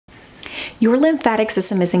Your lymphatic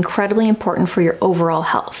system is incredibly important for your overall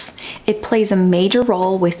health. It plays a major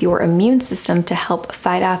role with your immune system to help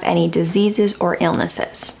fight off any diseases or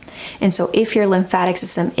illnesses. And so if your lymphatic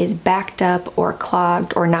system is backed up or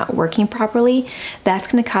clogged or not working properly,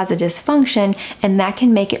 that's going to cause a dysfunction, and that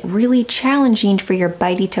can make it really challenging for your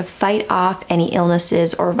body to fight off any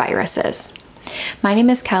illnesses or viruses. My name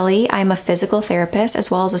is Kelly. I'm a physical therapist as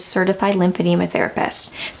well as a certified lymphedema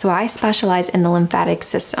therapist. So I specialize in the lymphatic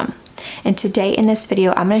system. And today in this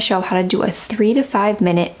video, I'm going to show how to do a 3 to 5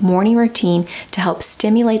 minute morning routine to help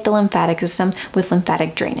stimulate the lymphatic system with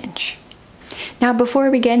lymphatic drainage. Now, before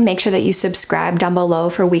we begin, make sure that you subscribe down below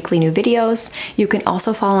for weekly new videos. You can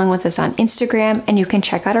also follow along with us on Instagram, and you can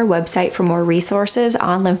check out our website for more resources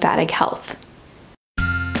on lymphatic health.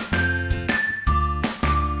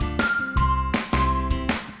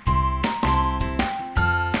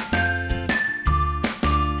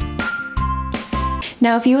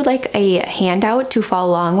 Now, if you would like a handout to follow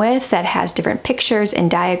along with that has different pictures and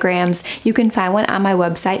diagrams, you can find one on my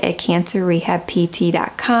website at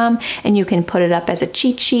𝗟𝑆cirehab.pt.com, and you can put it up as a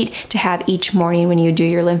cheat sheet to have each morning when you do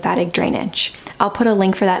your lymphatic drainage. I'll put a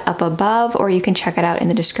link for that up above, or you can check it out in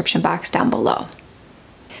the description box down below.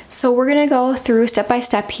 So we're gonna go through step by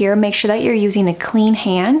step here. Make sure that you're using a clean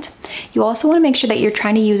hand. You also wanna make sure that you're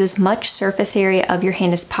trying to use as much surface area of your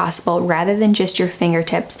hand as possible rather than just your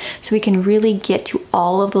fingertips, so we can really get to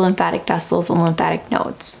all of the lymphatic vessels and lymphatic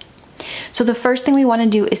nodes. So the first thing we want to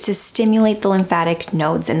do is to stimulate the lymphatic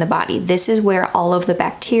nodes in the body. This is where all of the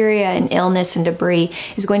bacteria and illness and debris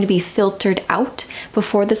is going to be filtered out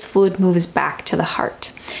before this fluid moves back to the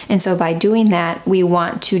heart. And so by doing that, we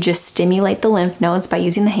want to just stimulate the lymph nodes by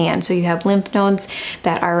using the hand. So you have lymph nodes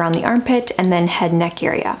that are around the armpit and then head neck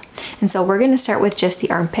area. And so we're going to start with just the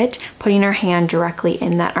armpit, putting our hand directly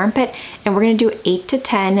in that armpit, and we're going to do 8 to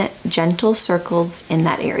 10 gentle circles in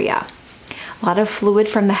that area. A lot of fluid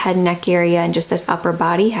from the head and neck area and just this upper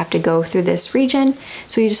body have to go through this region,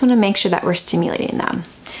 so you just want to make sure that we're stimulating them.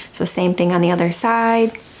 So same thing on the other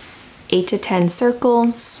side, 8 to 10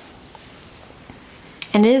 circles.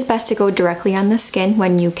 And it is best to go directly on the skin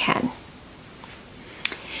when you can.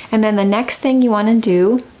 And then the next thing you want to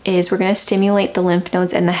do is we're going to stimulate the lymph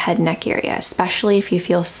nodes in the head and neck area, especially if you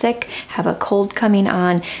feel sick, have a cold coming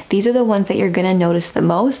on. These are the ones that you're going to notice the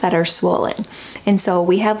most that are swollen. And so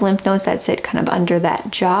we have lymph nodes that sit kind of under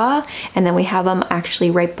that jaw, and then we have them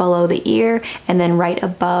actually right below the ear and then right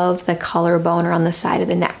above the collarbone or on the side of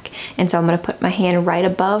the neck. And so I'm going to put my hand right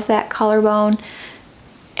above that collarbone,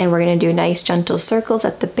 and we're going to do nice gentle circles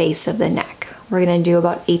at the base of the neck. We're going to do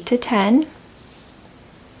about 8 to 10.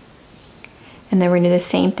 And then we're going to do the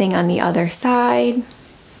same thing on the other side,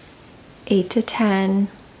 8 to 10.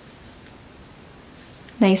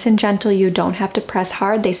 Nice and gentle, you don't have to press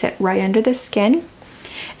hard, they sit right under the skin.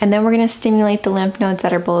 And then we're going to stimulate the lymph nodes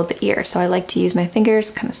that are below the ear. So I like to use my fingers,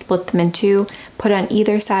 kind of split them in two, put on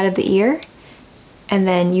either side of the ear, and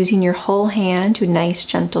then using your whole hand, do nice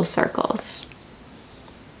gentle circles.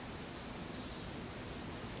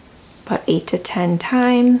 About 8 to 10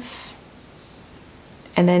 times.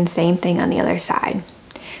 And then same thing on the other side.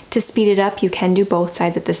 To speed it up, you can do both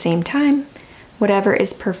sides at the same time, whatever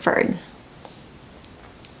is preferred.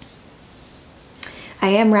 I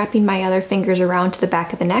am wrapping my other fingers around to the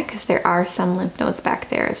back of the neck because there are some lymph nodes back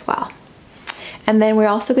there as well. And then we're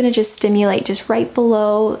also going to just stimulate just right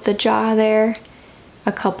below the jaw there,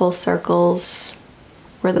 a couple circles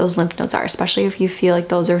where those lymph nodes are, especially if you feel like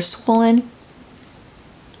those are swollen.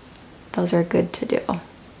 Those are good to do.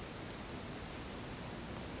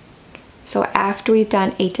 So after we've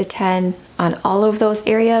done 8 to 10 on all of those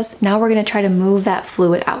areas, now we're going to try to move that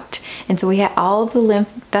fluid out. And so we have all the lymph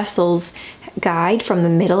vessels guide from the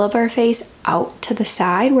middle of our face out to the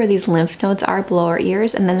side where these lymph nodes are below our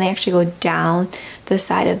ears, and then they actually go down the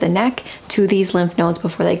side of the neck to these lymph nodes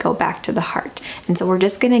before they go back to the heart. And so we're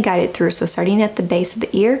just going to guide it through. So starting at the base of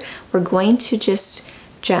the ear, we're going to just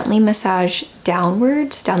gently massage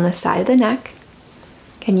downwards down the side of the neck,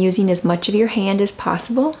 and using as much of your hand as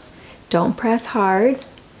possible. Don't press hard,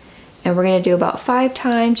 and we're going to do about 5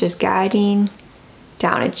 times, just guiding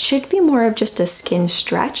down. It should be more of just a skin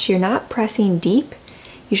stretch. You're not pressing deep.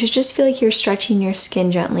 You should just feel like you're stretching your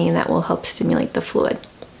skin gently, and that will help stimulate the fluid.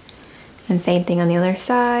 And same thing on the other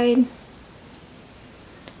side,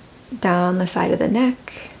 down the side of the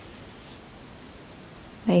neck,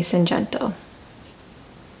 nice and gentle.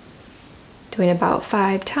 Doing about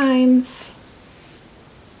 5 times.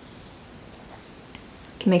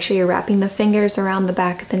 You can make sure you're wrapping the fingers around the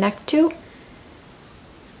back of the neck too.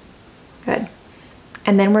 Good.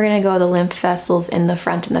 And then we're gonna go the lymph vessels in the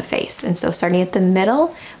front and the face. And so starting at the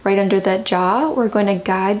middle, right under the jaw, we're going to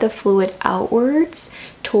guide the fluid outwards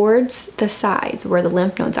towards the sides where the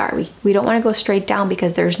lymph nodes are. We don't want to go straight down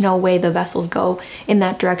because there's no way the vessels go in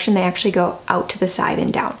that direction. They actually go out to the side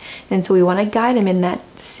and down. And so we want to guide them in that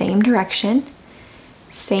same direction.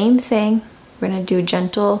 Same thing. We're going to do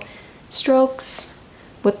gentle strokes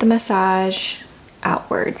with the massage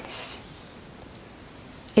outwards.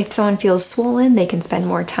 If someone feels swollen, they can spend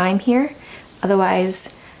more time here.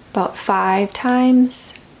 Otherwise, about 5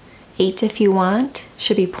 times, 8 if you want,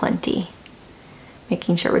 should be plenty.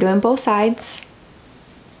 Making sure we're doing both sides.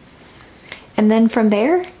 And then from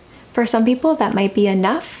there, for some people, that might be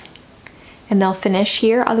enough. And they'll finish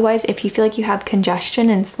here. Otherwise, if you feel like you have congestion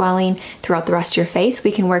and swelling throughout the rest of your face,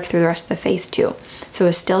 we can work through the rest of the face too. So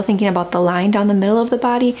we're still thinking about the line down the middle of the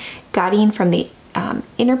body, guiding from the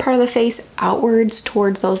inner part of the face outwards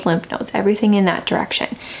towards those lymph nodes, everything in that direction.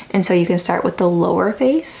 And so you can start with the lower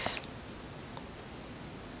face.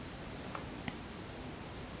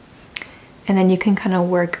 And then you can kind of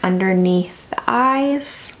work underneath the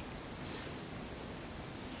eyes.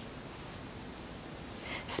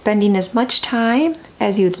 Spending as much time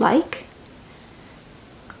as you'd like,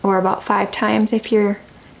 or about 5 times if you're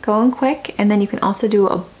going quick. And then you can also do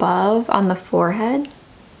above on the forehead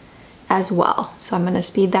as well. So I'm going to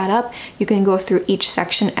speed that up. You can go through each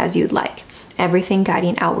section as you'd like, everything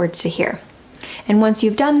guiding outwards to here. And once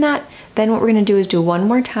you've done that, then what we're going to do is do one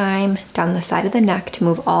more time down the side of the neck to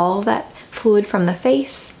move all that fluid from the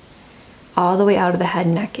face all the way out of the head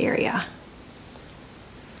and neck area.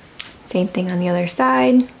 Same thing on the other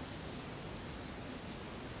side,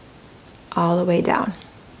 all the way down.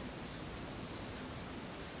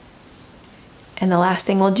 And the last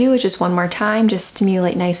thing we'll do is just one more time, just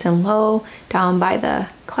stimulate nice and low down by the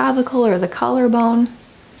clavicle or the collarbone,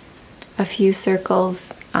 a few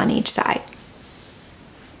circles on each side.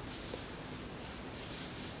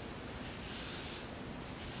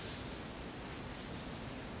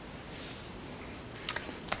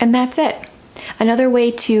 And that's it. Another way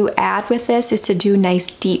to add with this is to do nice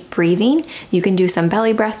deep breathing. You can do some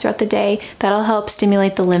belly breaths throughout the day. That'll help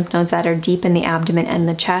stimulate the lymph nodes that are deep in the abdomen and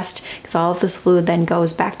the chest, because all of this fluid then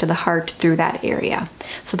goes back to the heart through that area.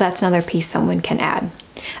 So that's another piece someone can add.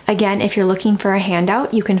 Again, if you're looking for a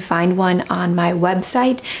handout, you can find one on my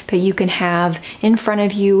website that you can have in front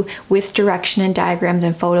of you with direction and diagrams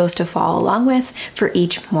and photos to follow along with for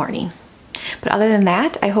each morning. But other than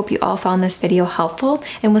that, I hope you all found this video helpful,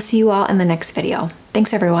 and we'll see you all in the next video.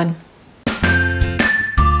 Thanks, everyone.